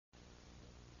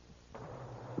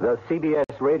The CBS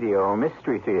Radio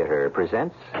Mystery Theater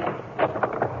presents...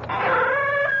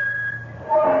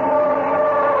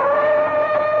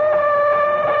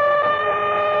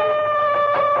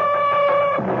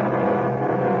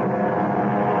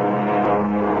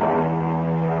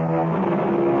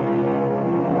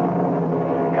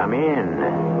 Come in.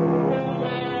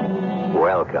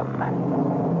 Welcome.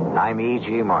 I'm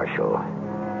E.G. Marshall,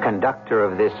 conductor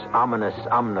of this ominous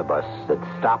omnibus that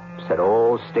stops at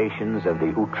all stations of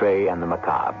the outre and the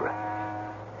macabre.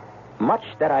 Much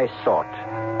that I sought,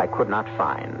 I could not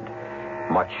find.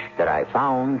 Much that I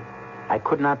found, I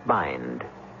could not bind.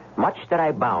 Much that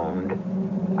I bound,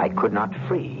 I could not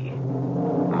free.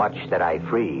 Much that I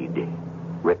freed,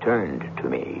 returned to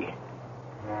me.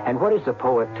 And what is the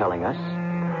poet telling us?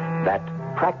 That,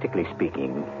 practically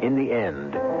speaking, in the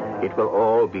end, it will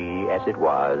all be as it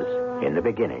was in the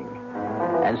beginning.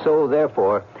 And so,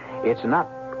 therefore, it's not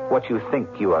what you think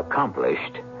you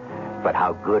accomplished, but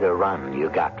how good a run you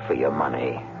got for your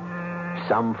money.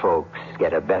 Some folks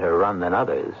get a better run than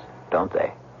others, don't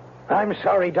they? I'm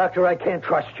sorry, Doctor, I can't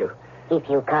trust you. If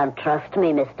you can't trust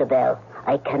me, Mr. Bell,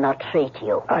 I cannot treat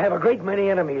you. I have a great many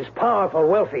enemies, powerful,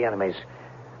 wealthy enemies.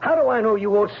 How do I know you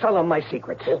won't sell them my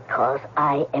secrets? Because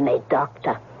I am a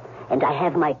doctor, and I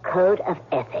have my code of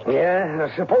ethics.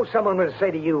 Yeah? Suppose someone were to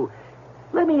say to you,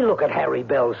 let me look at Harry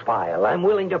Bell's file. I'm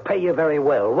willing to pay you very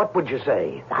well. What would you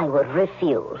say? I would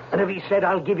refuse. And if he said,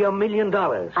 I'll give you $1 million?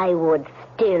 I would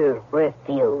still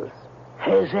refuse.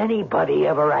 Has anybody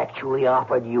ever actually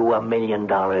offered you $1 million?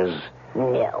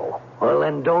 No. Well,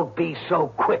 then don't be so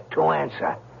quick to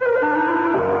answer.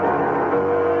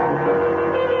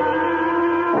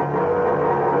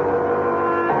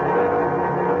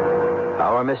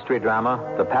 Our mystery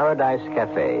drama, The Paradise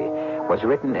Cafe, was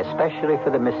written especially for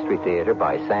the Mystery Theater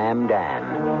by Sam Dan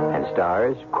and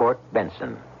stars Court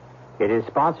Benson. It is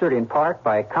sponsored in part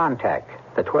by Contact,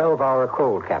 the 12-hour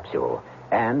cold capsule,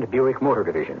 and Buick Motor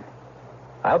Division.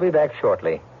 I'll be back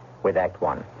shortly with Act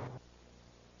One.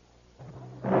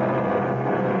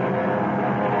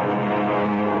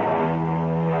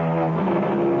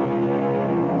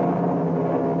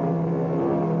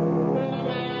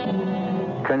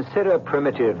 Consider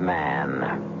primitive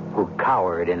man who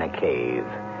cowered in a cave,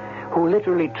 who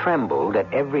literally trembled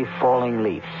at every falling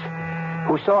leaf,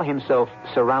 who saw himself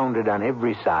surrounded on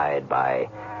every side by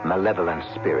malevolent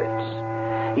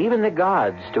spirits. Even the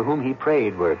gods to whom he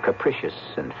prayed were capricious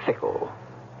and fickle.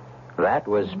 That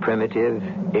was primitive,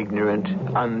 ignorant,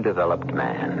 undeveloped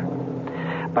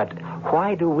man. But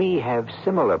why do we have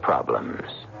similar problems?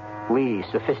 We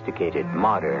sophisticated,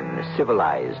 modern,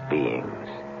 civilized beings.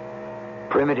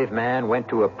 Primitive man went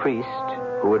to a priest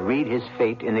who would read his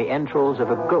fate in the entrails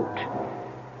of a goat.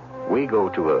 We go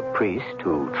to a priest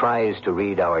who tries to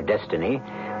read our destiny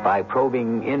by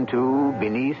probing into,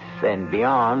 beneath, and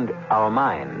beyond our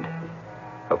mind.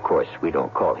 Of course, we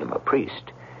don't call him a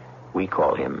priest. We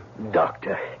call him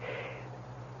Doctor.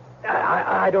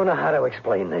 I don't know how to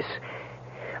explain this.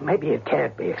 Maybe it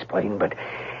can't be explained, but...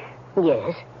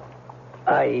 Yes?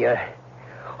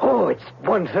 It's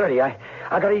 1:30.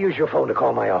 I gotta use your phone to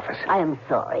call my office. I am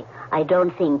sorry. I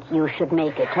don't think you should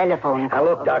make a telephone call. Now,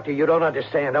 look, Doctor, you don't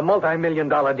understand. A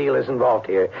multi-million-dollar deal is involved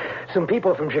here. Some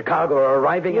people from Chicago are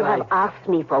arriving You have asked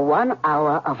me for 1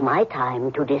 hour of my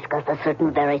time to discuss a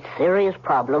certain very serious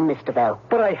problem, Mr. Bell.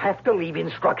 But I have to leave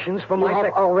instructions for You my...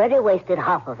 have already wasted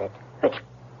half of it. It's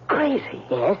crazy.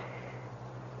 Yes?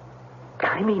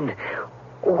 I mean,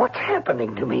 what's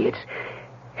happening to me?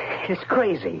 It's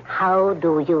crazy. How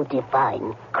do you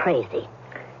define crazy?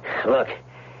 Look,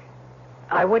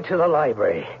 I went to the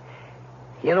library.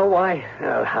 You know why?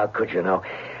 How could you know?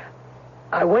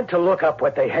 I went to look up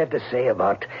what they had to say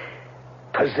about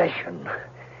possession.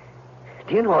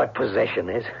 Do you know what possession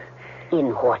is?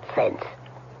 In what sense?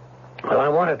 Well, I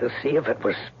wanted to see if it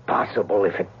was possible,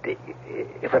 if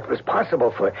it was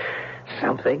possible for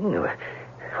something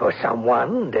or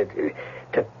someone to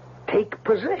take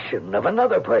possession of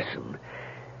another person.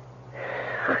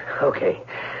 Okay,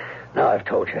 now I've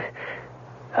told you.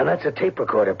 And that's a tape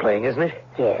recorder playing, isn't it?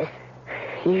 Yes.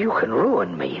 You can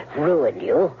ruin me. Ruin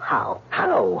you? How?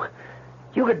 How?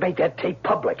 You could make that tape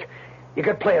public. You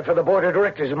could play it for the board of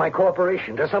directors of my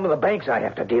corporation, to some of the banks I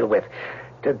have to deal with,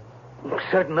 to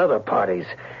certain other parties.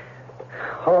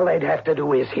 All they'd have to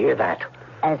do is hear that.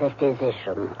 As a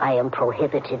physician, I am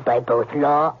prohibited by both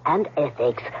law and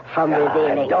ethics from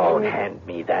revealing... Don't hand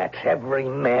me that. Every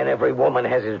man, every woman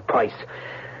has his price.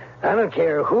 I don't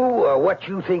care who or what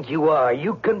you think you are.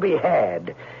 You can be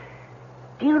had.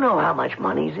 Do you know how much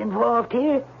money's involved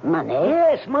here? Money?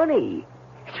 Yes, money.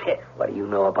 What do you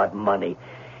know about money?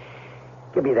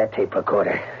 Give me that tape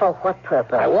recorder. For what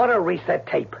purpose? I want to reset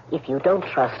tape. If you don't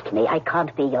trust me, I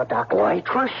can't be your doctor. Oh, I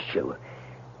trust you.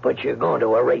 But you're going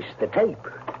to erase the tape.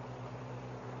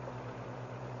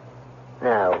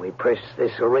 Now, we press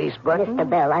this erase button. Mr.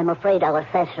 Bell, I'm afraid our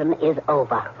session is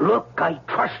over. Look, I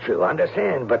trust you,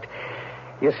 understand, but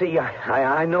you see,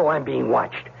 I know I'm being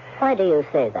watched. Why do you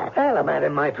say that? Well, a man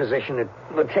in my position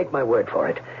would take my word for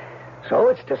it. So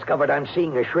it's discovered I'm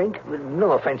seeing a shrink.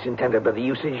 No offense intended by the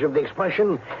usage of the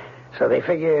expression. So they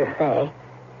figure... They?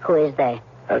 Who is they?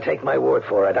 I'll take my word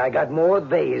for it. I got more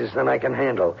theys than I can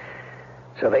handle.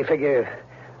 So they figure,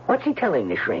 what's he telling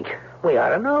the shrink? We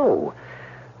ought to know.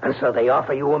 And so they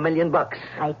offer you $1 million.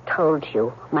 I told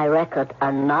you, my records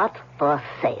are not for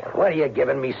sale. What are you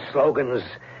giving me slogans?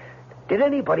 Did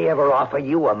anybody ever offer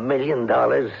you $1 million?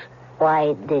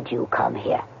 Why did you come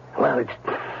here? Well, it's...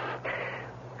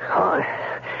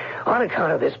 On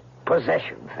account of this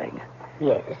possession thing.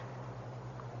 Yes.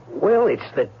 Well, it's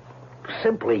that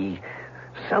simply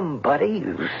somebody,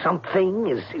 something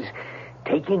is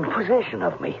taking possession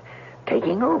of me.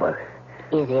 Taking over.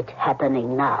 Is it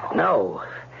happening now?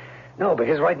 No,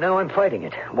 because right now I'm fighting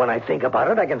it. When I think about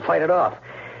it, I can fight it off.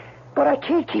 But I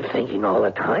can't keep thinking all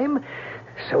the time.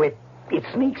 So it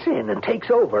sneaks in and takes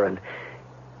over.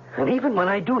 And even when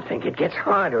I do think, it gets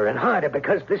harder and harder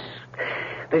because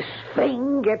this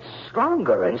thing gets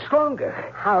stronger and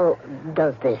stronger. How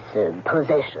does this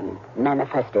possession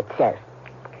manifest itself?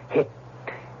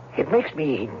 It makes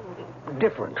me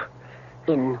different.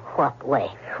 In what way?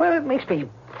 Well, it makes me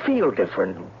feel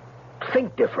different,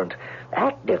 think different,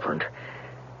 act different.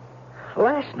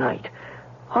 Last night,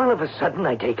 all of a sudden,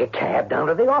 I take a cab down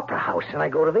to the opera house and I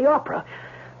go to the opera.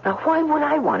 Now, why would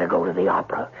I want to go to the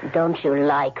opera? Don't you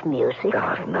like music?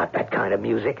 Oh, not that kind of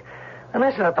music. And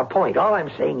that's not the point. All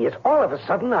I'm saying is, all of a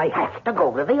sudden, I have to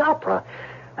go to the opera.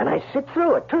 And I sit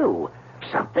through it, too.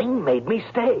 Something made me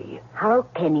stay. How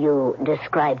can you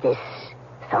describe this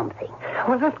something?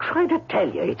 Well, I'm trying to tell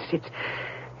you.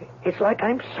 It's like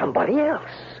I'm somebody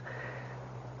else.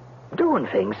 Doing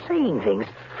things, saying things,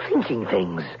 thinking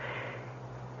things.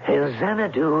 In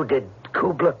Xanadu did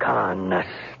Kubla Khan a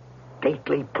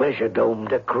stately pleasure dome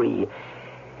decree.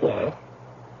 Yes?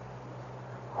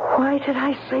 Why did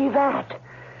I say that?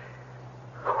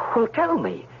 Well, tell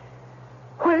me.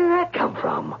 Where did that come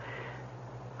from?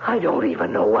 I don't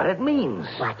even know what it means.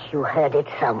 But you heard it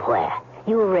somewhere.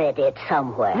 You read it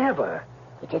somewhere. Never.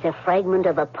 It is a fragment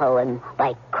of a poem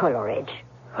by Coleridge.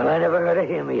 Well, I never heard of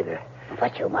him either.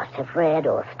 But you must have read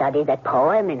or studied that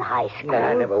poem in high school.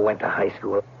 I never went to high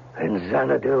school. In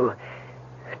Xanadu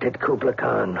did Kubla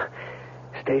Khan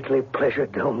stately pleasure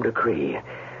dome decree,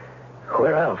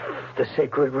 whereof the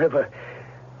sacred river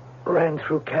ran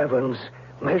through caverns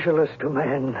measureless to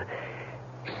man.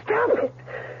 Stop it!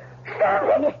 Stop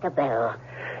it! Mr. Bell.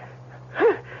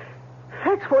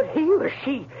 That's what he or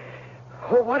she,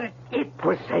 or what it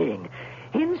was saying.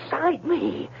 Inside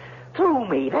me. Through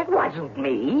me. That wasn't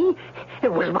me.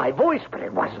 It was my voice, but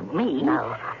it wasn't me.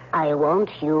 Now, I want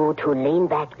you to lean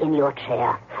back in your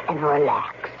chair and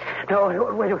relax.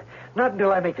 No, wait. Not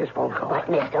until I make this phone call. But,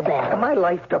 Mr. Bell... My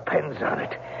life depends on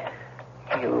it.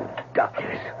 You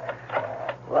doctors.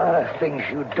 A lot of things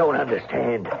you don't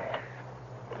understand.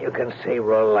 You can say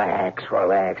relax,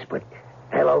 but...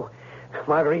 Hello?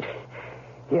 Marguerite?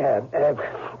 Yeah,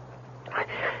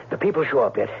 the people show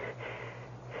up yet.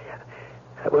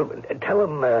 Well, tell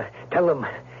them,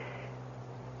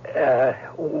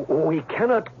 we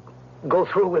cannot go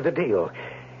through with the deal.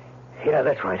 Yeah,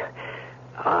 that's right.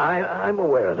 I'm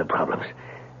aware of the problems.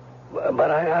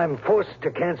 But I'm forced to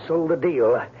cancel the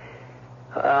deal.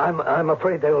 I'm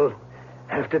afraid they'll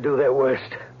have to do their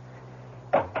worst.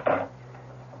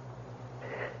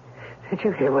 Did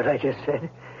you hear what I just said?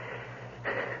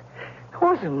 It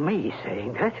wasn't me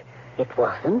saying that. It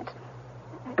wasn't?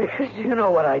 Because you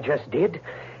know what I just did?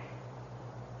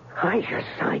 I just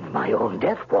signed my own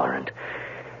death warrant.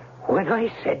 When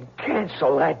I said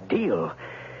cancel that deal,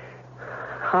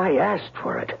 I asked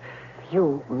for it.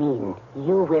 You mean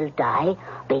you will die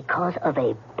because of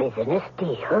a business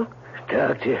deal?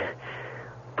 Doctor,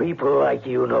 people like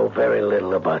you know very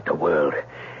little about the world.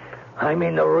 I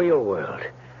mean the real world.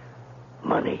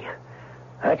 Money.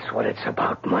 That's what it's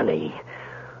about, money.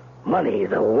 Money,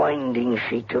 the winding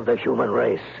sheet of the human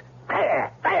race.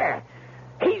 There.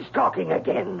 He's talking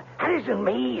again. That isn't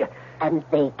me. And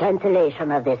the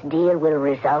cancellation of this deal will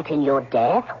result in your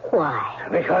death? Why?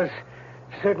 Because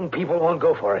certain people won't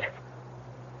go for it.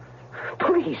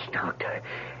 Please, Doctor,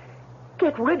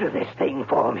 get rid of this thing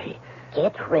for me.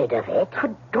 Get rid of it?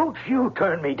 Don't you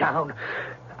turn me down.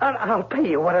 I'll pay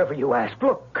you whatever you ask.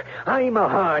 Look, I'm a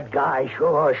hard guy,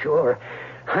 sure.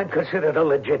 I'm considered a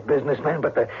legit businessman,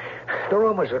 but the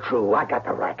rumors are true. I got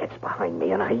the rackets behind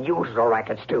me, and I use the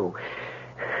rackets, too.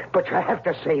 But you have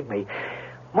to save me.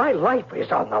 My life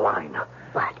is on the line.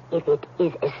 But if it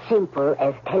is as simple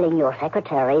as telling your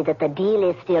secretary that the deal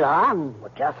is still on,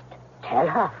 just tell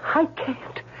her. I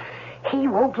can't. He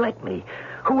won't let me.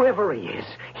 Whoever he is,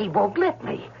 he won't let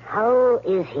me. How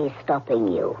is he stopping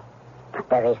you?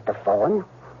 There is the phone.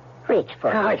 Reach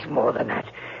for it. It's more than that.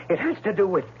 It has to do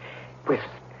with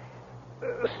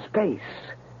space.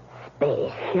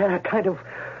 Space? Yeah, kind of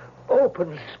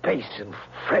open space and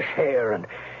fresh air and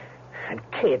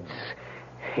kids.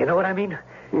 You know what I mean?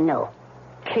 No.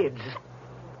 Kids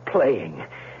playing.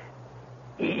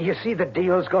 You see, the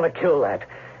deal's going to kill that.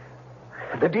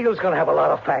 The deal's going to have a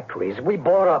lot of factories. We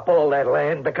bought up all that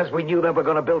land because we knew they were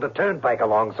going to build a turnpike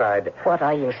alongside. What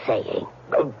are you saying?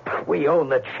 We own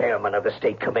the chairman of the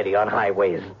State Committee on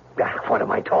Highways. What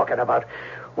am I talking about?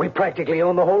 We practically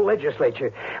own the whole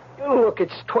legislature. Look,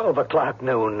 it's 12 o'clock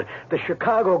noon. The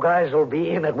Chicago guys will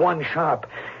be in at 1 sharp.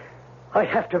 I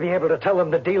have to be able to tell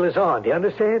them the deal is on. Do you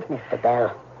understand? Mr.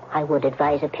 Bell, I would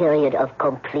advise a period of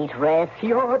complete rest.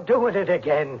 You're doing it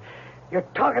again. You're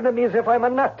talking to me as if I'm a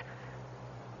nut.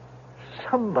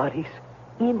 Somebody's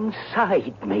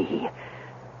inside me.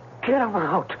 Get him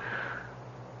out.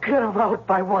 Get him out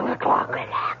by 1 o'clock.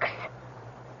 Relax.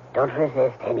 Don't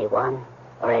resist anyone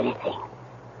or anything.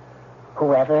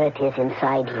 Whoever it is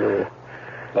inside you,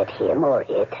 let him or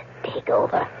it take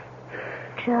over.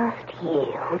 Just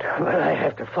yield. But I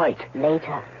have to fight.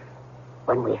 Later,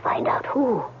 when we find out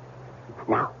who.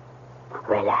 Now,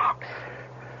 relax.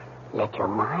 Let your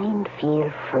mind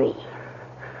feel free.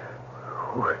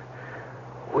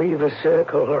 Weave a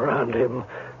circle around him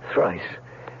thrice,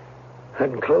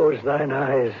 and close thine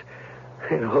eyes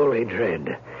in holy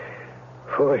dread.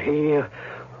 For he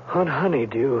on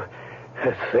honeydew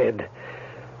hath fed,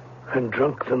 and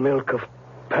drunk the milk of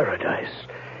paradise.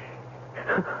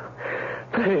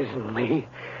 That isn't me.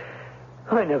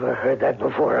 I never heard that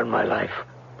before in my life.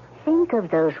 Think of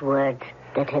those words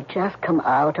that have just come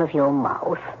out of your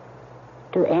mouth.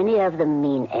 Do any of them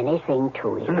mean anything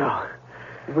to you? No.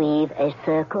 Weave a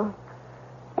circle?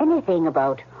 Anything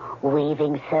about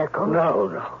weaving circles?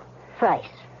 No. Thrice.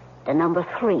 The number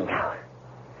 3.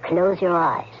 Close your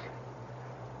eyes.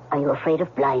 Are you afraid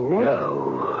of blindness?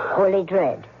 No. Holy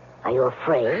dread. Are you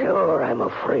afraid? Sure, I'm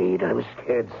afraid. I'm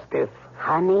scared stiff.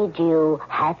 Honeydew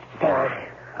hath fed.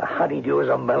 A honeydew is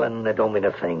a melon that don't mean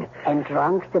a thing. And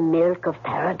drunk the milk of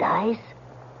paradise?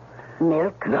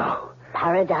 Milk? No.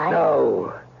 Paradise?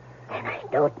 No. Then I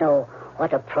don't know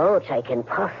what approach I can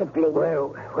possibly...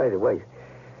 Well, wait.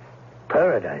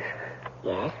 Paradise?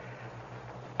 Yes?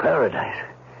 Paradise.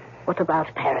 What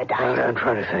about paradise? I'm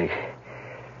trying to think.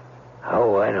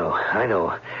 Oh, I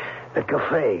know. The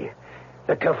cafe.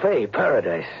 The cafe,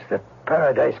 Paradise. The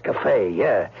Paradise Cafe,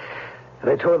 yeah.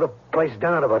 They tore the place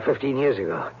down about 15 years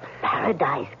ago.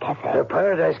 Paradise Cafe? The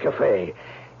Paradise Cafe.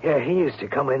 Yeah, he used to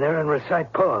come in there and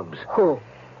recite poems. Who?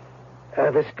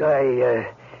 This guy,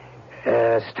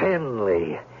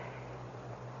 Stanley.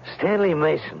 Stanley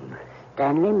Mason.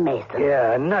 Stanley Mason?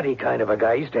 Yeah, a nutty kind of a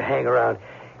guy. Used to hang around.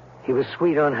 He was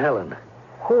sweet on Helen.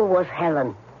 Who was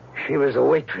Helen? She was a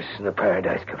waitress in the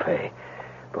Paradise Cafe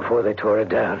before they tore it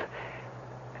down.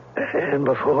 And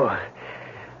before...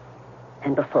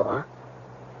 And before?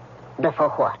 Before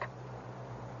what?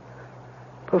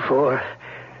 Before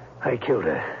I killed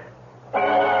her.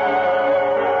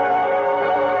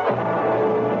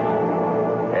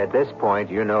 At this point,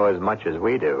 you know as much as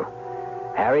we do.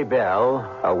 Harry Bell,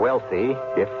 a wealthy,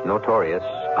 if notorious,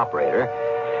 operator,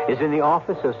 is in the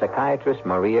office of psychiatrist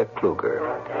Maria Kluger,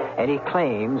 and he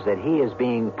claims that he is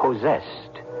being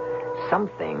possessed.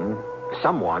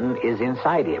 Someone is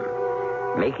inside him,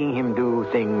 making him do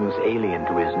things alien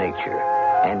to his nature,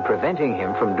 and preventing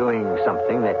him from doing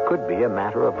something that could be a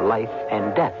matter of life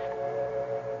and death.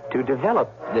 To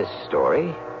develop this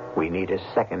story, we need a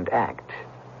second act,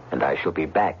 and I shall be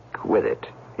back with it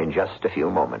in just a few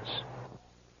moments.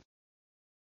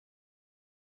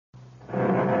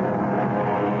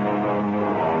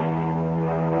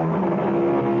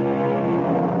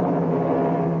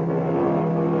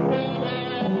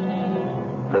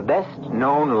 The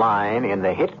best-known line in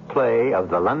the hit play of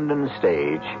the London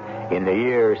stage in the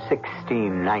year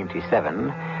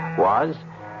 1697 was,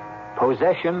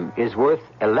 "Possession is worth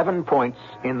 11 points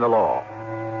in the law."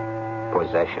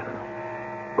 Possession.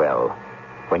 Well,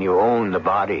 when you own the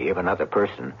body of another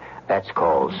person, that's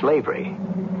called slavery.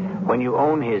 When you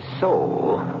own his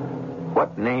soul,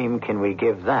 what name can we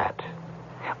give that?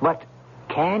 But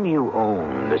Can you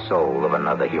own the soul of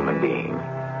another human being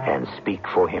and speak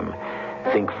for him,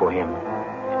 think for him,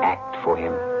 act for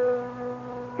him?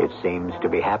 It seems to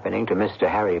be happening to Mr.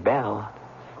 Harry Bell.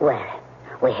 Well,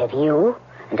 we have you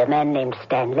and a man named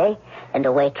Stanley and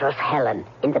a waitress, Helen,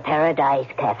 in the Paradise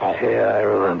Cafe. Yeah, I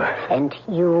remember. And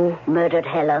you murdered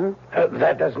Helen?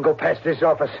 That doesn't go past this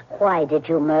office. Why did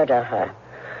you murder her?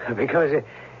 Because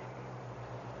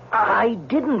I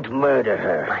didn't murder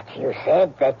her. But you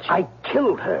said that you... I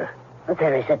killed her.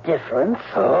 There is a difference.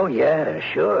 Oh, yeah,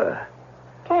 sure.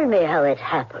 Tell me how it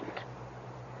happened.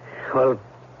 Well,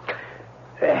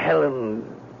 Helen,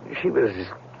 she was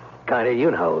kind of,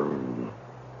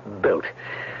 built.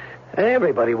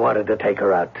 Everybody wanted to take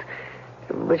her out.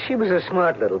 But she was a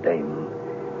smart little dame.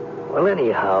 Well,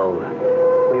 anyhow,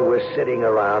 we were sitting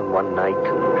around one night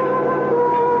and...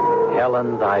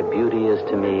 Helen, thy beauty is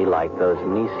to me like those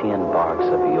Nicean barks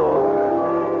of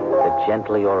yore, that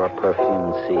gently o'er a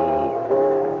perfumed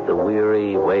sea, the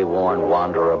weary, wayworn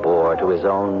wanderer bore to his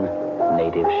own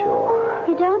native shore.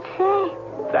 You don't say.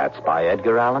 That's by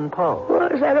Edgar Allan Poe. Well,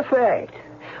 is that a fact?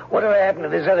 Whatever happened to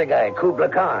this other guy, Kubla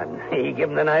Khan? He give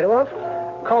him the night off?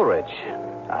 Coleridge.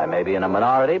 I may be in a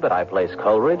minority, but I place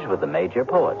Coleridge with the major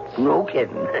poets. No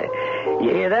kidding.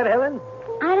 You hear that, Helen?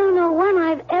 I don't know when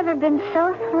I've ever been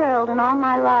so thrilled in all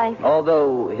my life.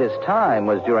 Although his time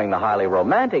was during the highly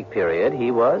romantic period, he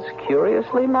was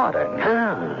curiously modern.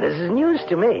 Ah, this is news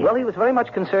to me. Well, he was very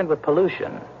much concerned with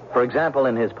pollution. For example,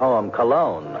 in his poem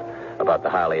Cologne, about the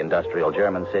highly industrial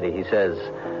German city, he says,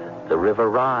 "The river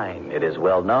Rhine, it is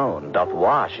well known, doth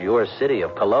wash your city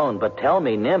of Cologne. But tell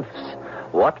me, nymphs,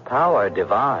 what power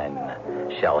divine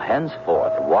shall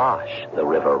henceforth wash the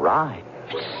river Rhine?"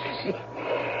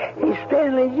 Hey,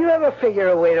 Stanley, did you ever figure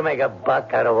a way to make a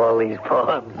buck out of all these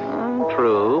poems?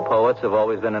 True, poets have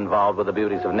always been involved with the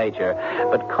beauties of nature,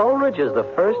 but Coleridge is the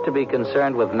first to be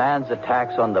concerned with man's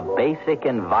attacks on the basic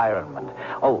environment.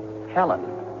 Oh, Helen,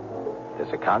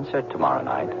 there's a concert tomorrow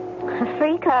night. A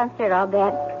free concert, I'll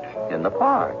bet. In the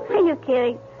park. Are you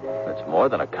kidding? It's more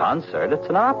than a concert, it's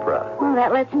an opera. Well,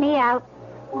 that lets me out.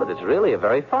 But it's really a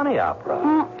very funny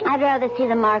opera. I'd rather see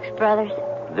the Marx Brothers.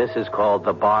 This is called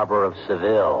The Barber of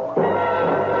Seville.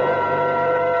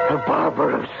 The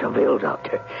Barber of Seville,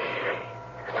 Doctor.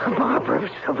 The Barber of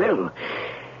Seville.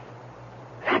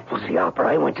 That was the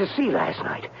opera I went to see last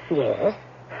night. Yes?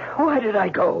 Why did I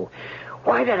go?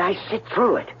 Why did I sit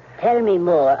through it? Tell me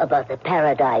more about the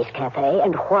Paradise Cafe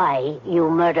and why you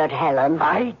murdered Helen.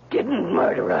 I didn't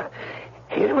murder her.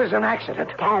 It was an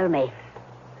accident. Tell me.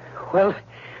 Well,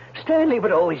 Stanley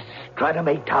would always try to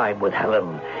make time with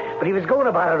Helen, but he was going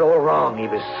about it all wrong. He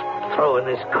was throwing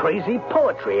this crazy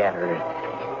poetry at her.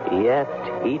 Yet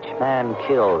each man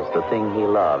kills the thing he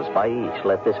loves. By each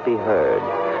let this be heard.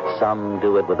 Some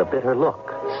do it with a bitter look,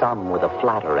 some with a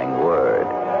flattering word.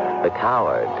 The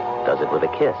coward does it with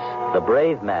a kiss, the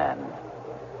brave man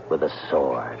with a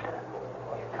sword.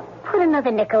 Put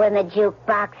another nickel in the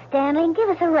jukebox, Stanley, and give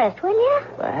us a rest, will you?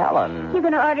 Helen. You're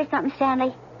going to order something,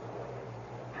 Stanley?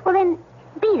 Well, then,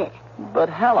 beat it. But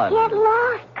Helen... Get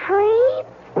lost, creep.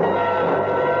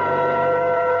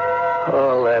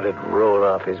 Oh, let it roll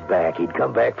off his back. He'd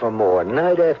come back for more,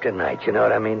 night after night, you know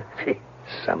what I mean?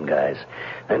 Some guys,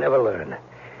 they never learn.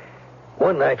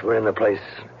 One night we're in the place.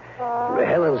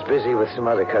 Helen's busy with some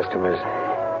other customers.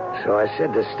 So I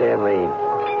said to Stanley,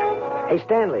 "Hey,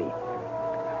 Stanley,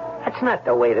 that's not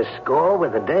the way to score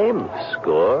with a dame."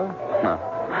 Score? Huh.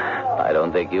 I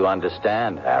don't think you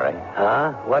understand, Harry.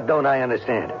 Huh? What don't I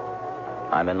understand?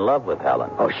 I'm in love with Helen.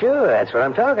 Oh, sure, that's what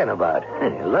I'm talking about.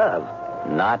 Love.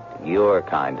 Not your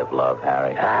kind of love,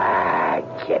 Harry. Ah,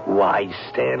 get wise,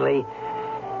 Stanley.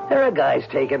 There are guys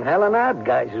taking Helen out,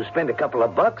 guys who spend a couple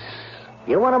of bucks.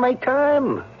 You want to make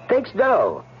time? Takes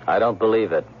dough. I don't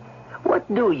believe it.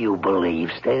 What do you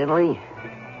believe, Stanley?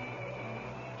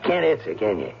 Can't answer,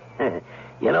 can you?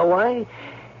 You know why?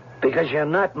 Because you're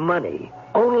not money.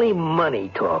 Only money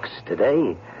talks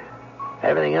today.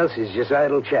 Everything else is just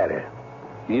idle chatter.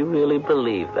 You really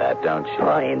believe that, don't you?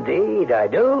 Oh, indeed, I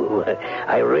do.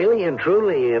 I really and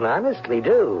truly and honestly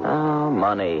do. Oh,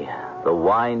 money. The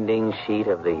winding sheet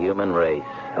of the human race.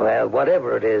 Well,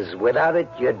 whatever it is, without it,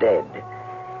 you're dead.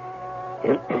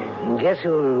 Guess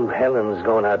who Helen's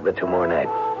going out with tomorrow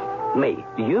night? Me.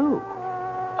 You?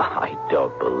 I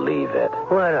don't believe it.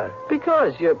 Why not?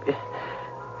 Because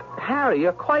Harry,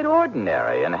 you're quite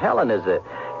ordinary, and Helen is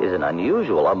an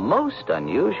unusual, a most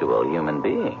unusual human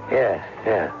being.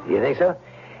 Yeah. You think so?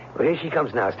 Well, here she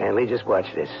comes now, Stanley. Just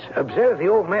watch this. Observe the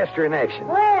old master in action.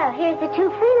 Well, here's the two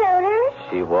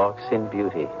freeloaders. She walks in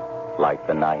beauty, like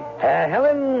the night.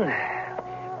 Helen,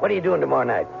 what are you doing tomorrow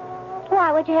night?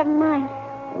 Why, what'd you have in mind?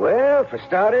 Well, for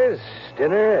starters,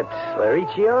 dinner at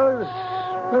Lauricio's.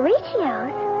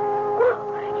 Mauricio's?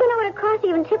 Oh, you know what it costs to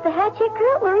even tip the hat check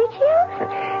girl at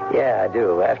Mauricio's? Yeah, I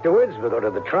do. Afterwards, we'll go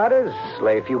to the Trotters,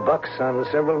 lay a few bucks on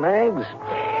several nags.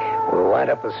 We'll wind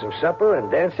up with some supper and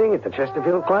dancing at the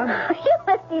Chesterfield Club. You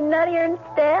must be nuttier than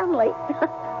Stanley.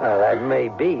 Well, that may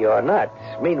be or not.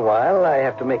 Meanwhile, I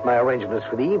have to make my arrangements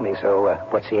for the evening, so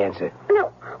what's the answer?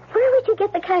 No, where would you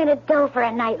get the kind of dough for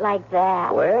a night like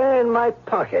that? Well, in my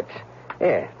pocket.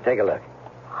 Here, take a look.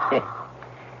 Hey.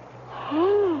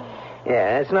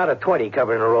 Yeah, it's not a 20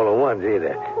 covering a roll of ones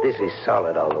either. This is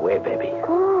solid all the way, baby.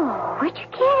 Oh, where'd you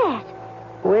get it?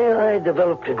 Well, I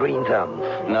developed a green thumb.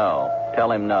 No. Tell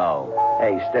him no.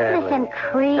 Hey, Stanley. Listen,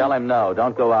 creep. Tell him no.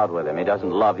 Don't go out with him. He doesn't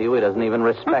love you. He doesn't even Now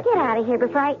respect get you. out of here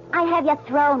before I have you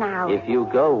thrown out. If you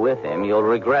go with him, you'll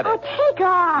regret Oh, it. take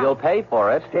off. You'll pay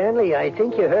for it. Stanley, I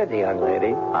think you heard the young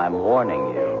lady. I'm warning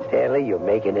you. Stanley, you're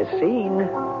making a scene.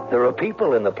 There are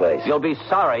people in the place. You'll be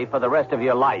sorry for the rest of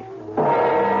your life.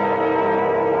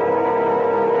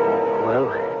 Well,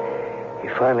 he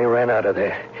finally ran out of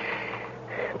there.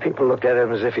 People looked at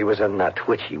him as if he was a nut,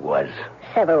 which he was.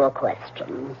 Several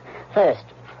questions. First,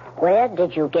 where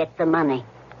did you get the money?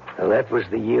 Well, that was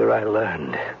the year I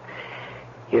learned.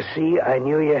 You see, I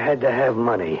knew you had to have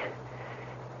money.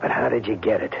 But how did you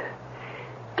get it?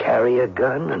 Carry a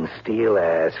gun and steal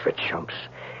ass for chumps.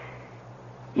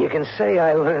 You can say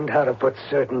I learned how to put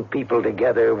certain people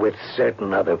together with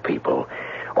certain other people,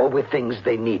 or with things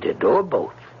they needed, or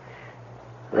both.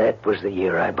 That was the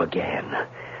year I began.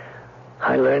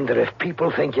 I learned that if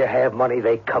people think you have money,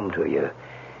 they come to you.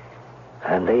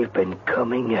 And they've been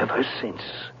coming ever since.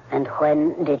 And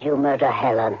when did you murder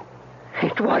Helen?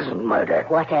 It wasn't murder.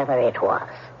 Whatever it was.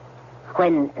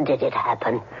 When did it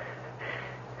happen?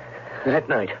 That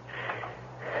night.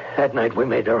 That night we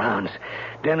made the rounds.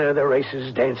 Dinner, the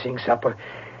races, dancing, supper.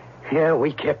 Yeah,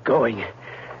 we kept going.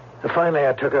 Finally,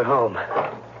 I took her home.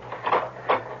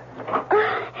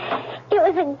 It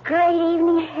was a great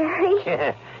evening, Harry.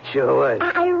 Yeah, sure was.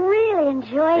 I really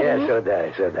enjoyed it. Yeah, so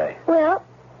did I. Well,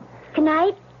 good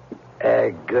night.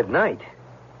 Good night.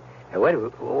 Wait,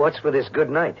 what's for this good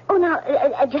night? Oh, now,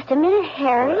 just a minute,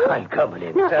 Harry. Well, I'm coming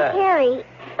inside. No, Harry.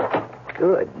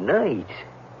 Good night.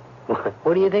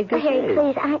 What do you think this Harry, is?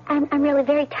 please, I'm really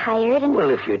very tired, and... Well,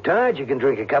 if you're tired, you can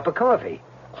drink a cup of coffee.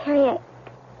 Harry,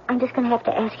 I'm just going to have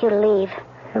to ask you to leave.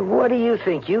 What do you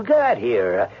think you got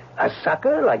here? A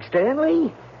sucker like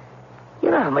Stanley? You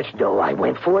know how much dough I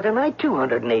went for tonight?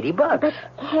 $280. But,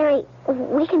 Harry,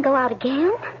 we can go out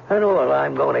again? And all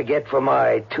I'm going to get for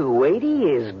my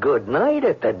 $280 is good night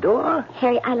at the door?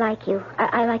 Harry, I like you.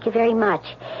 I like you very much.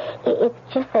 It's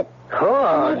just that...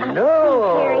 Oh,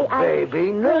 no, please, Harry,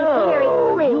 baby, no. Please, Harry,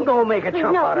 please. You don't make a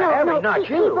chump out of Harry, not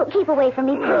you. Keep away from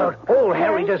me, please. Old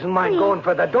Harry doesn't mind going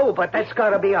for the dough, but that's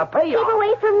got to be a payoff. Keep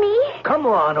away from me. Come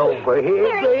on over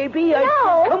here, Harry, baby.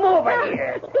 no. Come over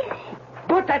here.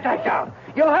 Put that knife down.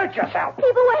 You'll hurt yourself.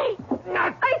 Keep away.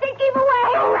 Not... I said keep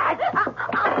away. All right.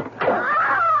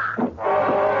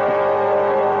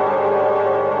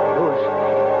 There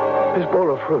was this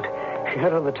bowl of fruit she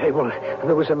had on the table, and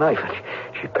there was a knife, and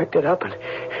she picked it up, and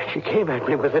she came at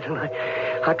me with it, and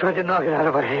I tried to knock it out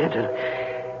of her hand, and...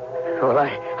 Well, I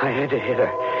had to hit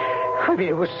her. I mean,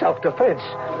 it was self-defense,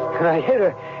 and I hit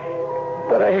her,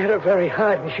 but I hit her very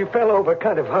hard, and she fell over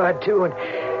kind of hard, too, and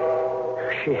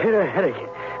she hit her head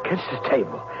against the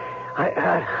table.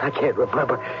 I can't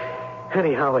remember.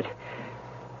 Anyhow,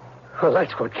 well,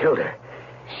 that's what killed her.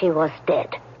 She was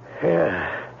dead. Yeah.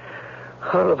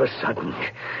 All of a sudden,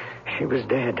 she was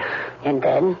dead. And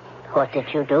then, what did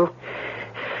you do?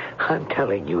 I'm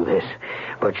telling you this,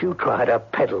 but you try to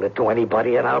peddle it to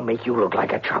anybody, and I'll make you look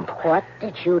like a chump. What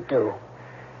did you do?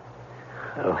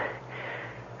 Well,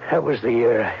 that was the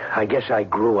year I guess I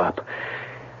grew up.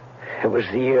 It was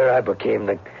the year I became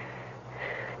the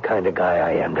kind of guy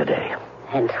I am today.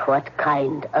 And what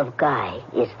kind of guy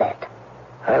is that?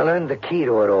 I learned the key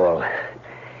to it all.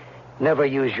 Never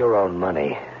use your own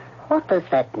money. What does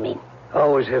that mean?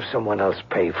 Always have someone else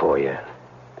pay for you.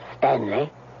 Stanley?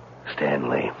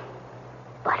 Stanley.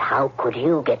 But how could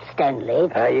you get Stanley?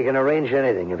 You can arrange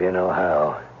anything if you know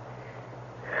how.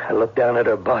 I looked down at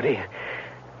her body.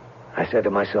 I said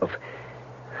to myself,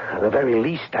 the very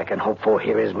least I can hope for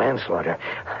here is manslaughter.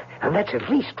 And that's at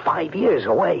least 5 years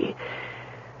away.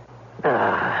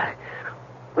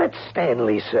 Let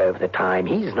Stanley serve the time.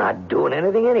 He's not doing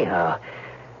anything anyhow.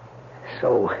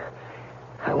 So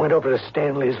I went over to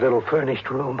Stanley's little furnished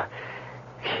room.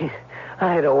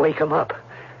 I had to wake him up.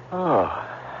 Oh,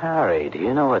 Harry, do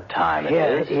you know what time it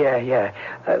is? Yeah.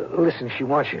 Listen, she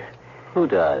wants you. Who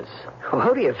does? Well,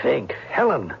 who do you think?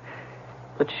 Helen.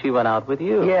 But she went out with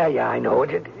you. Yeah, I know.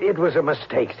 It was a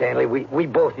mistake, Stanley. We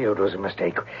both knew it was a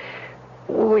mistake.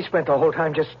 We spent the whole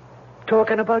time just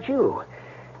talking about you.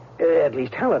 At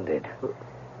least Helen did.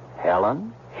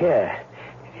 Helen? Yeah.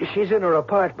 She's in her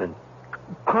apartment,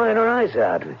 crying her eyes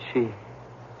out. She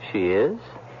is?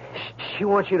 She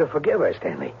wants you to forgive her,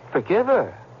 Stanley. Forgive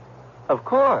her? Of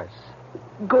course.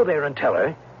 Go there and tell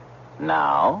her.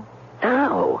 Now?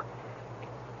 Now?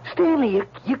 Stanley,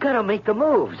 you gotta make the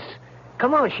moves.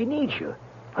 Come on, she needs you.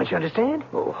 Don't you understand?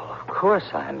 Oh, of course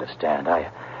I understand.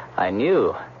 I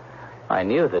knew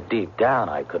that deep down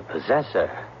I could possess her.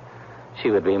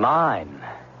 She would be mine.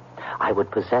 I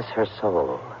would possess her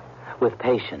soul with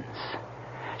patience.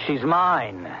 She's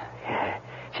mine. Yeah,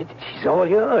 she's all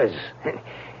yours.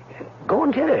 Go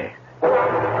and get her.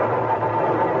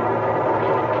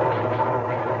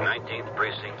 19th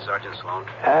Precinct, Sergeant Sloan.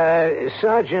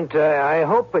 Sergeant, I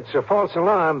hope it's a false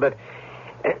alarm, but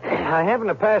I happen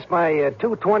to pass my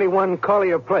 221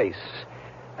 Collier Place.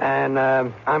 And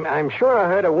I'm sure I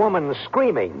heard a woman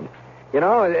screaming,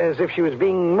 as if she was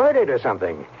being murdered or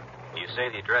something. You say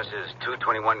the address is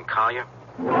 221 Collier?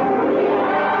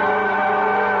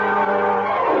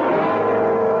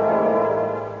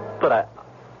 But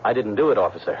I didn't do it,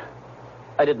 officer.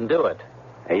 I didn't do it.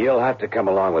 You'll have to come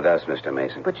along with us, Mr.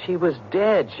 Mason. But she was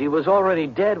dead. She was already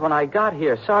dead when I got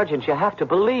here. Sergeant, you have to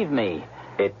believe me.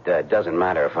 It doesn't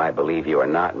matter if I believe you or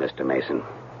not, Mr. Mason.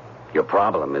 Your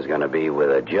problem is going to be with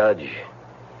a judge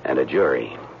and a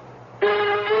jury.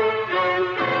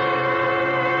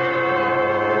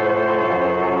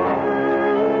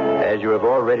 As you have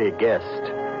already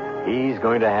guessed, he's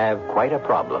going to have quite a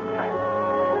problem.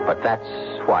 But that's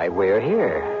why we're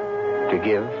here, to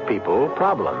give people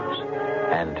problems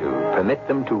and to permit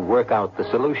them to work out the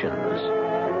solutions.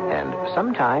 And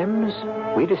sometimes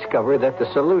we discover that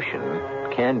the solution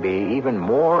can be even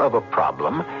more of a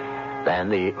problem than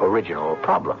the original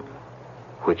problem,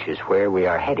 which is where we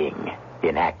are heading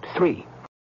in Act 3.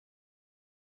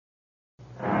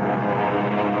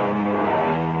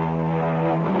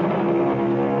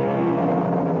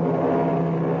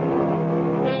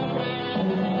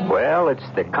 Well, it's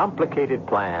the complicated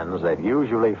plans that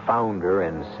usually founder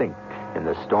and sink in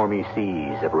the stormy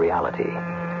seas of reality.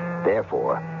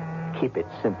 Therefore, keep it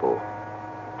simple.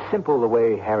 Simple the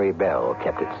way Harry Bell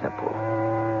kept it simple.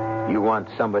 You want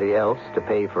somebody else to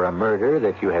pay for a murder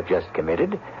that you have just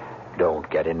committed? Don't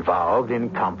get involved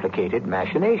in complicated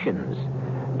machinations.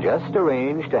 Just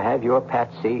arrange to have your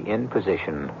patsy in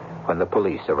position when the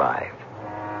police arrive.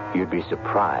 You'd be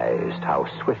surprised how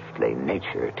swiftly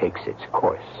nature takes its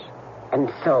course.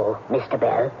 And so, Mr.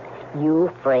 Bell,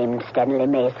 you framed Stanley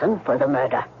Mason for the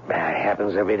murder. That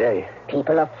happens every day.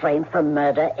 People are framed for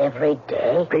murder every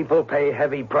day. People pay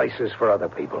heavy prices for other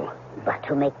people. But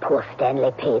to make poor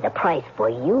Stanley pay the price for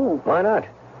you. Why not?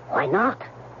 Why not?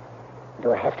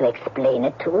 Do I have to explain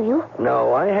it to you?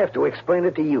 No, I have to explain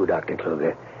it to you, Dr.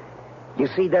 Kluger. You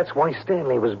see, that's why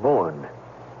Stanley was born.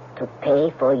 To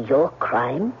pay for your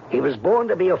crime? He was born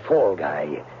to be a fall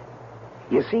guy.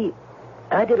 You see,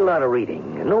 I did a lot of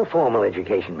reading. No formal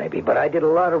education, maybe, but I did a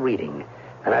lot of reading.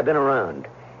 And I've been around.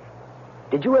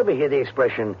 Did you ever hear the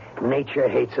expression, nature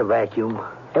hates a vacuum?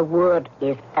 The word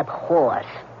is abhors.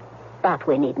 But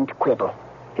we needn't quibble.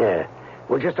 Yeah.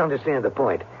 Well, just understand the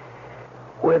point.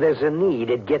 Where there's a need,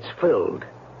 it gets filled.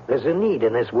 There's a need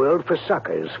in this world for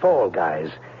suckers, fall guys.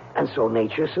 And so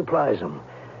nature supplies them.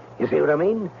 You see what I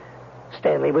mean?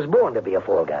 Stanley was born to be a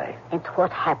fall guy. And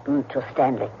what happened to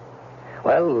Stanley?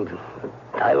 Well,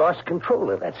 I lost control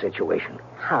of that situation.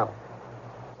 How?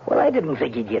 Well, I didn't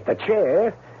think he'd get the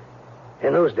chair.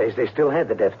 In those days, they still had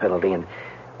the death penalty, and,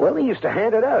 well, they used to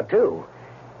hand it out, too.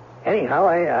 Anyhow,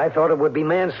 I thought it would be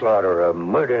manslaughter or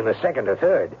murder in the second or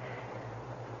third.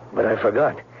 But I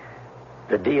forgot.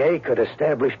 The DA could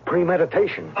establish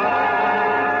premeditation.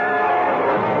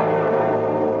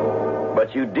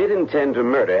 But you did intend to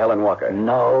murder Helen Walker.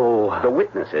 No. The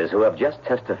witnesses who have just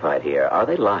testified here, are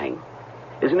they lying?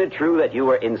 Isn't it true that you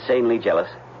were insanely jealous?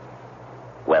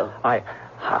 Well?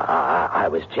 I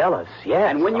was jealous, yes.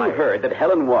 And when you heard that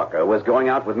Helen Walker was going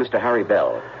out with Mr. Harry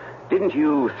Bell, didn't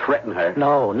you threaten her?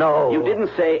 No. You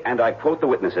didn't say, and I quote the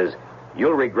witnesses,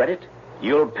 you'll regret it,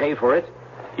 you'll pay for it,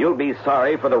 you'll be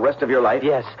sorry for the rest of your life?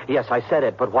 Yes, I said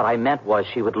it, but what I meant was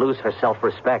she would lose her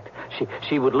self-respect.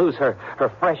 She would lose her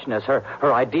freshness,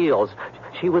 her ideals.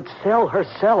 She would sell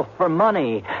herself for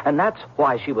money, and that's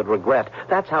why she would regret.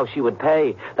 That's how she would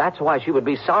pay. That's why she would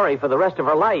be sorry for the rest of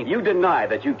her life. You deny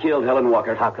that you killed Helen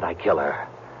Walker. How could I kill her?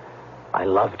 I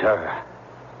loved her.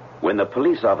 When the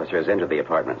police officers entered the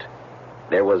apartment,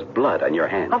 there was blood on your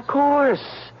hands. Of course.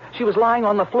 She was lying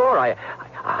on the floor.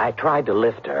 I tried to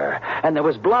lift her, and there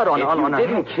was blood on If her you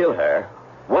didn't kill her,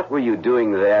 what were you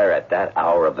doing there at that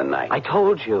hour of the night? I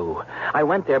told you. I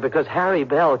went there because Harry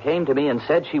Bell came to me and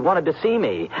said she wanted to see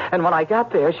me. And when I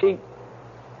got there, she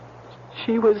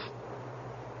was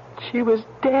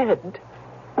dead.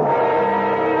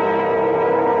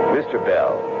 Mr.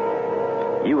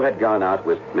 Bell, you had gone out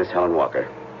with Miss Helen Walker.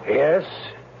 Yes?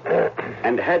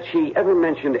 And had she ever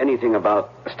mentioned anything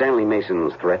about Stanley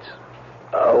Mason's threats?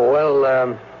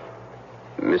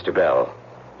 Mr. Bell,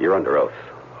 you're under oath.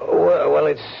 Well,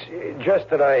 it's just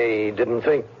that I didn't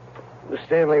think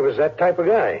Stanley was that type of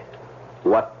guy.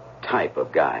 What type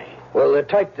of guy? Well, the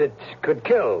type that could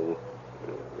kill.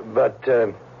 But?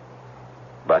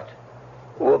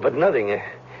 Well, but nothing.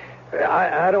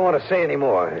 I don't want to say any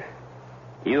more.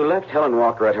 You left Helen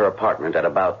Walker at her apartment at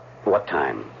about what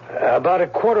time? About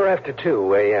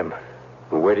 2:15 a.m.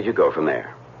 Where did you go from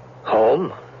there?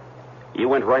 Home. You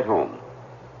went right home.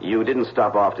 You didn't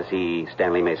stop off to see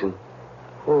Stanley Mason?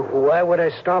 Why would I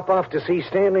stop off to see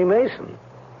Stanley Mason?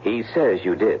 He says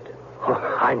you did.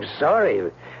 I'm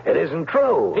sorry. It isn't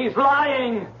true. He's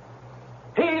lying!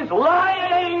 He's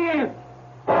lying!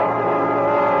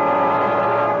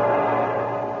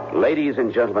 Ladies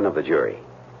and gentlemen of the jury,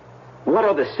 what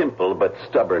are the simple but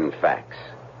stubborn facts?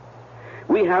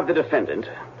 We have the defendant,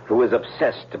 who is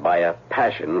obsessed by a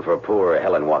passion for poor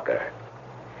Helen Walker.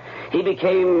 He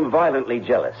became violently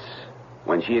jealous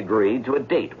when she agreed to a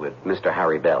date with Mr.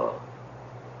 Harry Bell.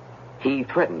 He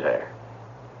threatened her.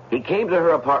 He came to her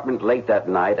apartment late that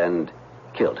night and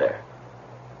killed her.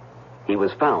 He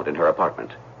was found in her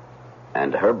apartment,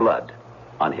 and her blood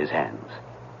on his hands.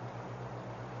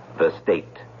 The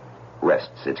state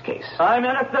rests its case. I'm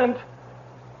innocent.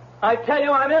 I tell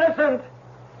you, I'm innocent.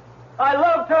 I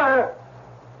loved her.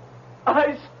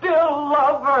 I still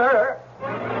love her.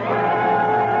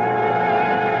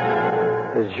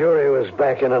 The jury was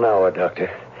back in an hour, Doctor.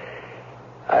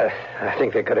 I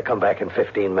think they could have come back in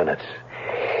 15 minutes.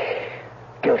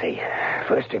 Guilty.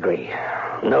 First degree.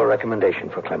 No recommendation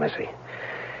for clemency.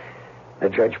 The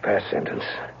judge passed sentence.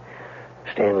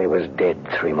 Stanley was dead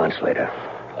 3 months later.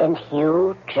 And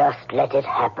you just let it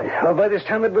happen. Well, by this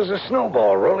time it was a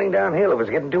snowball rolling downhill. It was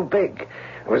getting too big.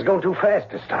 It was going too fast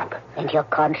to stop. And your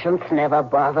conscience never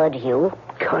bothered you?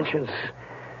 Conscience?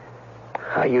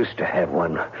 I used to have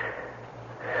one.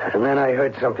 And then I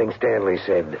heard something Stanley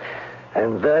said.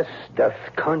 And thus doth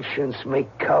conscience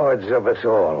make cowards of us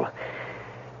all.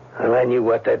 Well, I knew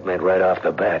what that meant right off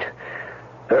the bat.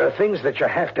 There are things that you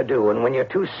have to do, and when you're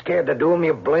too scared to do them,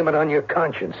 you blame it on your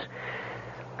conscience.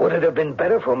 Would it have been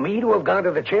better for me to have gone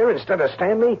to the chair instead of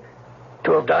Stanley?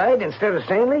 To have died instead of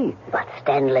Stanley? But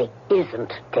Stanley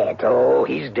isn't dead. Oh,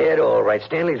 he's dead, all right.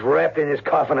 Stanley's wrapped in his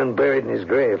coffin and buried in his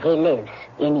grave. He lives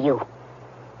in you.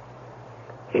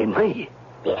 In me?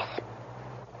 Yes.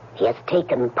 He has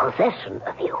taken possession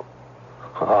of you.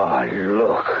 Oh,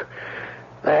 look.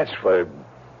 That's for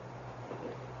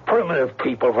primitive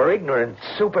people, for ignorant,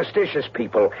 superstitious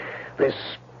people. This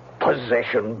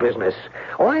possession business.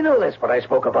 Oh, I know that's what I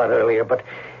spoke about earlier, but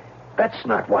that's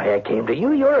not why I came to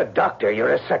you. You're a doctor.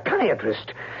 You're a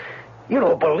psychiatrist. You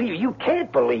don't believe, you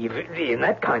can't believe in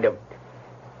that kind of...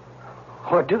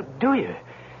 Or do you?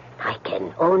 I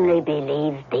can only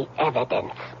believe the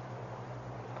evidence.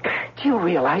 Do you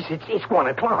realize it's 1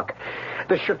 o'clock?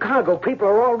 The Chicago people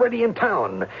are already in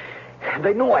town.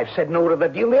 They know I've said no to the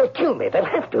deal. They'll kill me. They'll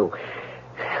have to.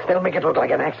 They'll make it look like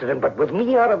an accident, but with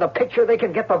me out of the picture, they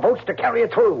can get the votes to carry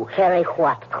it through. Carry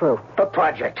what through? The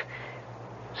project.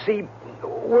 See,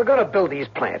 we're going to build these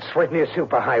plants right near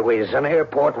superhighways, an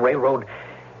airport, railroad.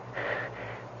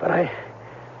 But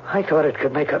I thought it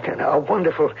could make a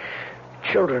wonderful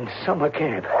children's summer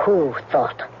camp. Who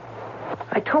thought?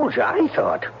 I told you, I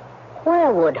thought.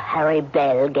 Where would Harry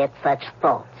Bell get such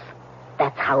thoughts?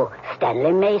 That's how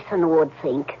Stanley Mason would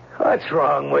think. What's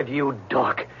wrong with you,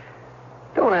 Doc?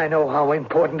 Don't I know how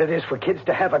important it is for kids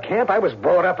to have a camp? I was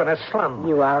brought up in a slum.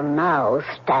 You are now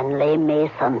Stanley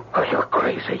Mason. Oh, you're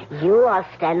crazy. You are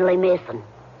Stanley Mason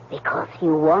because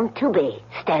you want to be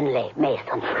Stanley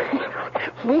Mason.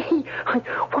 Me?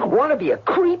 I want to be a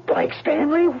creep like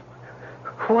Stanley?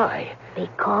 Why?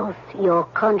 Because your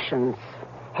conscience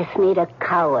has made a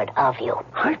coward of you.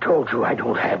 I told you I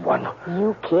don't have one.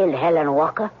 You killed Helen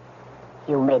Walker.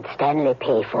 You made Stanley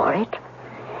pay for it.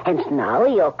 And now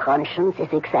your conscience is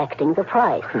exacting the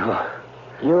price.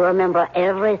 You remember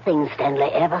everything Stanley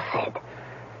ever said.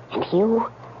 And you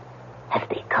have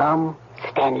become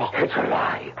Stanley. It's a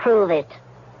lie. Prove it.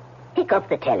 Pick up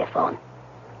the telephone.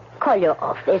 Call your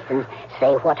office and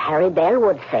say what Harry Bell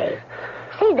would say.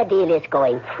 Say the deal is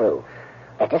going through.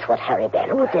 That is what Harry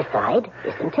Bell would decide,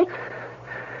 isn't it?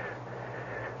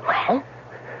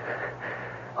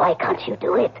 Why can't you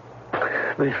do it?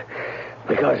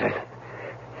 Because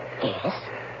Yes.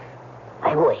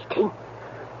 I'm waiting.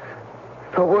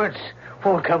 the words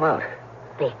won't come out.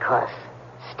 Because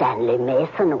Stanley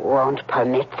Mason won't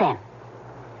permit them.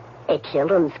 A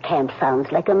children's camp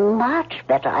sounds like a much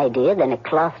better idea than a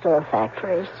cluster of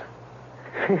factories.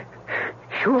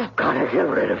 You've got to get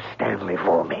rid of Stanley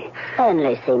for me.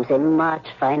 Stanley seems a much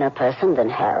finer person than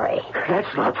Harry.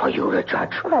 That's not for you to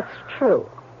judge. That's true.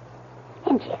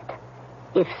 And yet,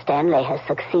 if Stanley has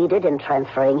succeeded in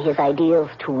transferring his ideals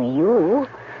to you,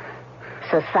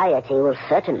 society will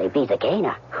certainly be the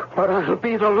gainer. But I'll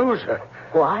be the loser.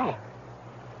 Why?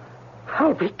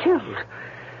 I'll be killed.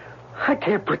 I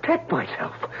can't protect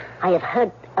myself. I have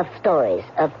heard of stories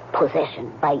of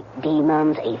possession by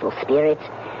demons, evil spirits,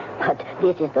 but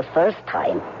this is the first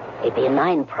time a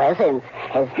benign presence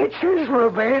has... It's his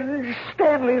revenge.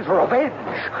 Stanley's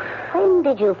revenge. When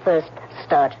did you first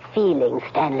start feeling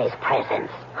Stanley's presence?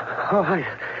 Oh,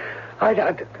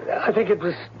 I think it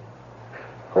was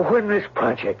when this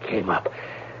project came up.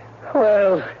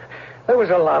 Well, there was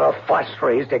a lot of fuss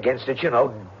raised against it,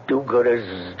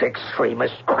 do-gooders,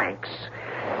 extremist cranks.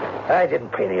 I didn't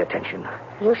pay any attention.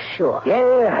 You sure?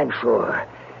 Yeah, I'm sure.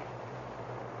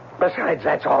 Besides,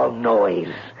 that's all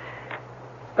noise.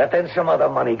 But then some other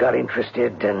money got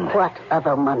interested, and... What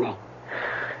other money?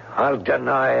 I'll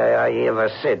deny I ever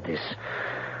said this.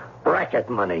 Racket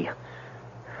money.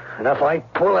 And if I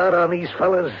pull out on these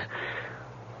fellas,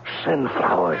 send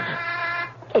flowers.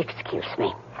 Excuse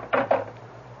me.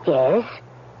 Yes?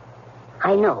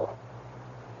 I know.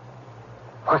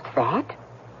 What's that?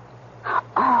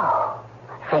 Oh,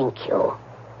 thank you.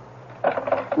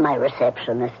 My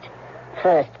receptionist.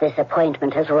 First, this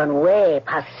appointment has run way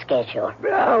past schedule.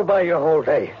 I'll buy you a whole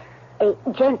day. A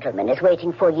gentleman is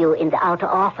waiting for you in the outer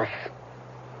office.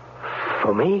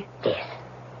 For me? Yes.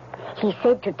 He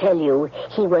said to tell you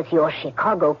he was your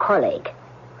Chicago colleague.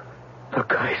 The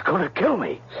guy's going to kill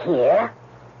me. Here?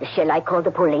 Shall I call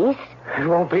the police? It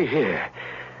won't be here.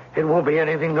 It won't be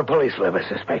anything the police will ever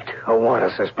suspect or want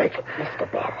to suspect.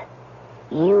 Mr. Bell,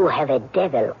 you have a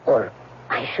devil, or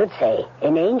I should say,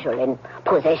 an angel in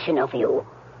possession of you.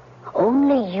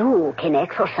 Only you can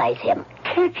exorcise him.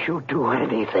 Can't you do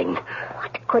anything?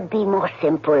 What could be more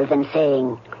simple than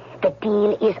saying, the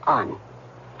deal is on?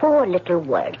 4 little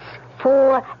words.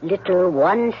 4 little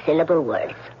one-syllable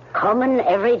words. Common,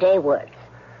 everyday words.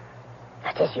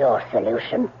 That is your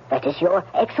solution. That is your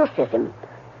exorcism.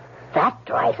 That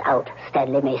drives out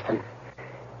Stanley Mason.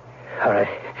 All right.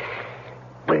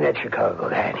 Bring that Chicago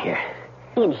guy in here.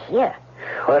 In here?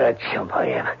 What a chump I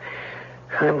am.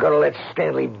 I'm going to let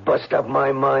Stanley bust up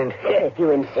my mind. If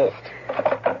you insist.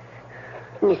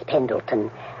 Miss Pendleton,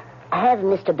 have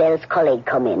Mr. Bell's colleague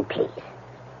come in, please.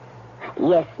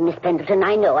 Yes, Miss Pendleton,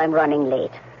 I know I'm running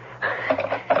late.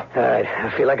 All right.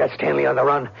 I feel I got Stanley on the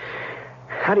run.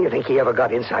 How do you think he ever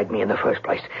got inside me in the first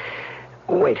place?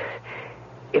 Wait.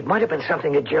 It might have been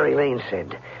something that Jerry Lane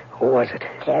said. Who was it?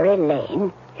 Jerry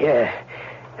Lane? Yeah.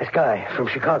 This guy from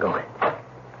Chicago.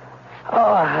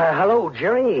 Oh, hello,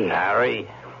 Jerry. Harry.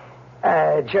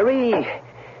 Jerry,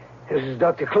 this is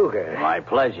Dr. Kluger. My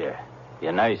pleasure.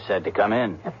 Your nurse said to come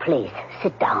in. Please,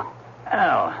 sit down.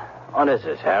 Oh, what is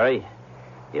this, Harry?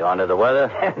 You under the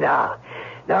weather? No,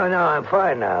 I'm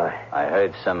fine now. I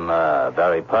heard some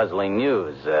very puzzling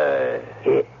news.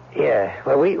 Yeah,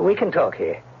 well, we can talk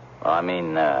here. Well, I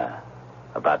mean,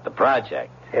 about the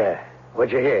project. Yeah,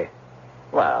 what'd you hear?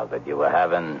 Well, that you were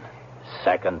having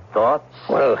second thoughts?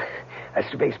 Well, that's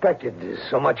to be expected.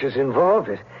 So much is involved.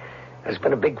 There's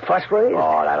been a big fuss raised.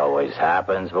 Oh, that always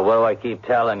happens, but what do I keep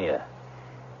telling you?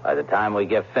 By the time we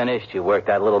get finished, you work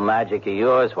that little magic of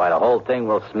yours, why, the whole thing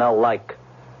will smell like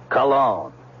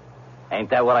cologne. Ain't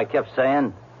that what I kept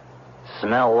saying?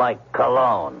 Smell like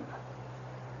cologne.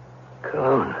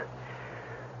 Cologne.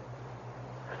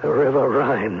 The river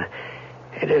Rhine,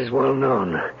 it is well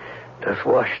known, doth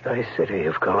wash thy city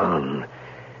of Cologne.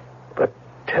 But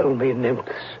tell me,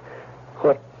 nymphs,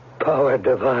 what power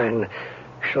divine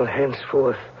shall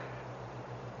henceforth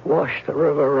wash the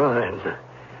river Rhine?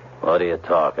 What are you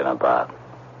talking about?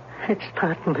 It's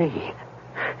not me.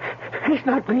 It's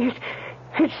not me.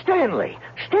 It's Stanley.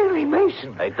 Stanley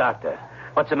Mason. Hey, doctor,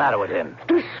 what's the matter with him?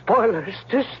 Despoilers,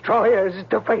 destroyers,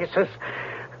 defacers.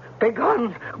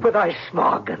 Begone with thy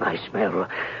smog and thy smell,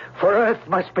 for earth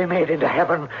must be made into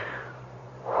heaven,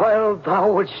 while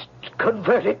thou wouldst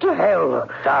convert it to hell.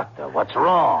 Doctor, what's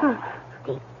wrong?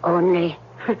 The only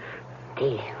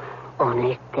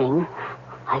thing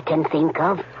I can think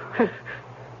of,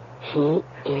 he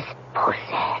is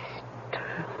possessed.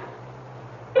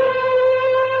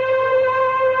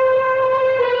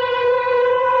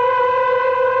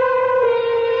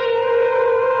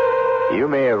 You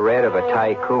may have read of a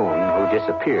tycoon who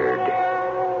disappeared.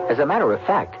 As a matter of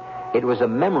fact, it was a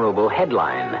memorable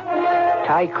headline.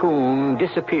 Tycoon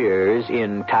disappears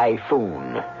in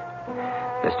typhoon.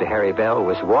 Mr. Harry Bell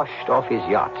was washed off his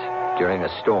yacht during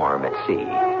a storm at sea.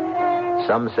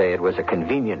 Some say it was a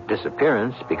convenient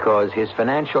disappearance because his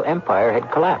financial empire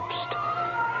had collapsed.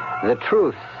 The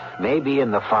truth may be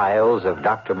in the files of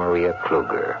Dr. Maria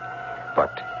Kluger,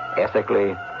 but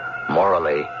ethically,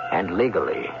 morally, and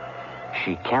legally,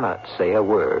 she cannot say a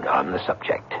word on the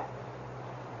subject.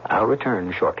 I'll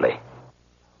return shortly.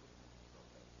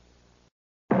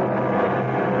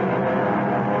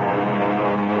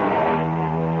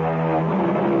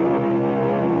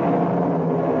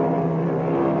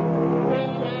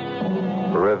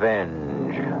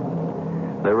 Revenge.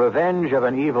 The revenge of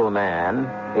an evil man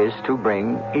is to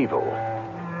bring evil,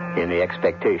 in the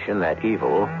expectation that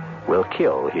evil will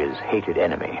kill his hated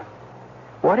enemy.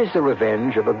 What is the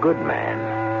revenge of a good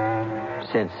man?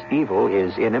 Since evil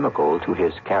is inimical to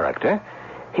his character,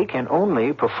 he can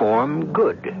only perform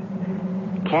good.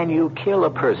 Can you kill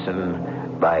a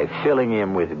person by filling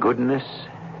him with goodness?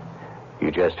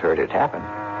 You just heard it happen.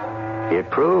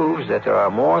 It proves that there are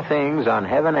more things on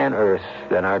heaven and earth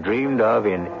than are dreamed of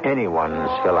in anyone's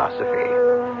philosophy.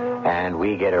 And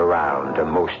we get around to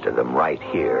most of them right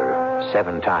here,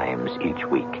 7 times each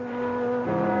week.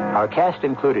 Our cast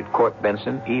included Court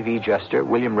Benson, E.V. Juster,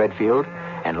 William Redfield,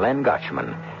 and Len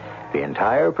Gotchman. The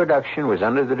entire production was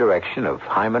under the direction of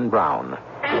Hyman Brown.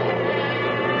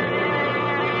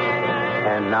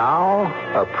 And now,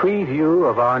 a preview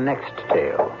of our next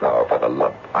tale. Oh, for the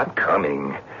love... I'm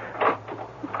coming.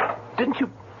 Didn't you...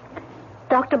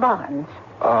 Dr. Barnes.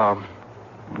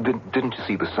 Didn't you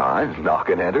see the sign? Knock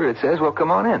and enter. It says, well,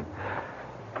 come on in.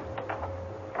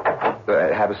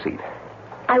 Have a seat.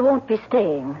 I won't be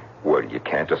staying. Well, you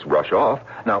can't just rush off.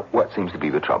 Now, what seems to be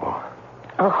the trouble?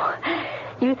 Oh,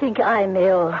 you think I'm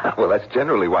ill. Well, that's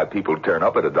generally why people turn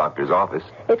up at a doctor's office.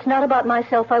 It's not about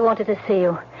myself I wanted to see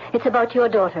you. It's about your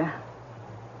daughter.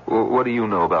 Well, what do you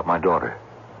know about my daughter?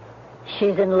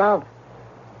 She's in love.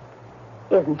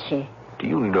 Isn't she? Do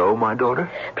you know my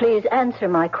daughter? Please answer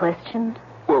my question.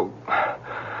 Well,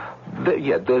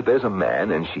 there's a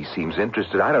man, and she seems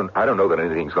interested. I don't know that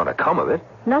anything's going to come of it.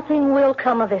 Nothing will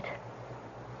come of it.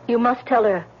 You must tell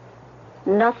her.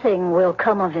 Nothing will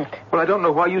come of it. Well, I don't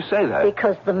know why you say that.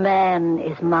 Because the man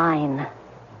is mine.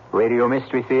 Radio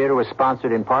Mystery Theater was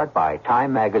sponsored in part by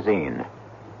Time Magazine.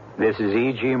 This is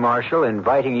E.G. Marshall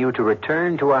inviting you to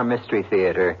return to our Mystery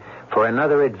Theater for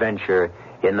another adventure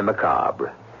in the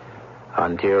macabre.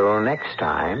 Until next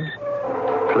time,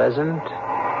 pleasant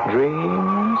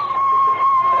dreams.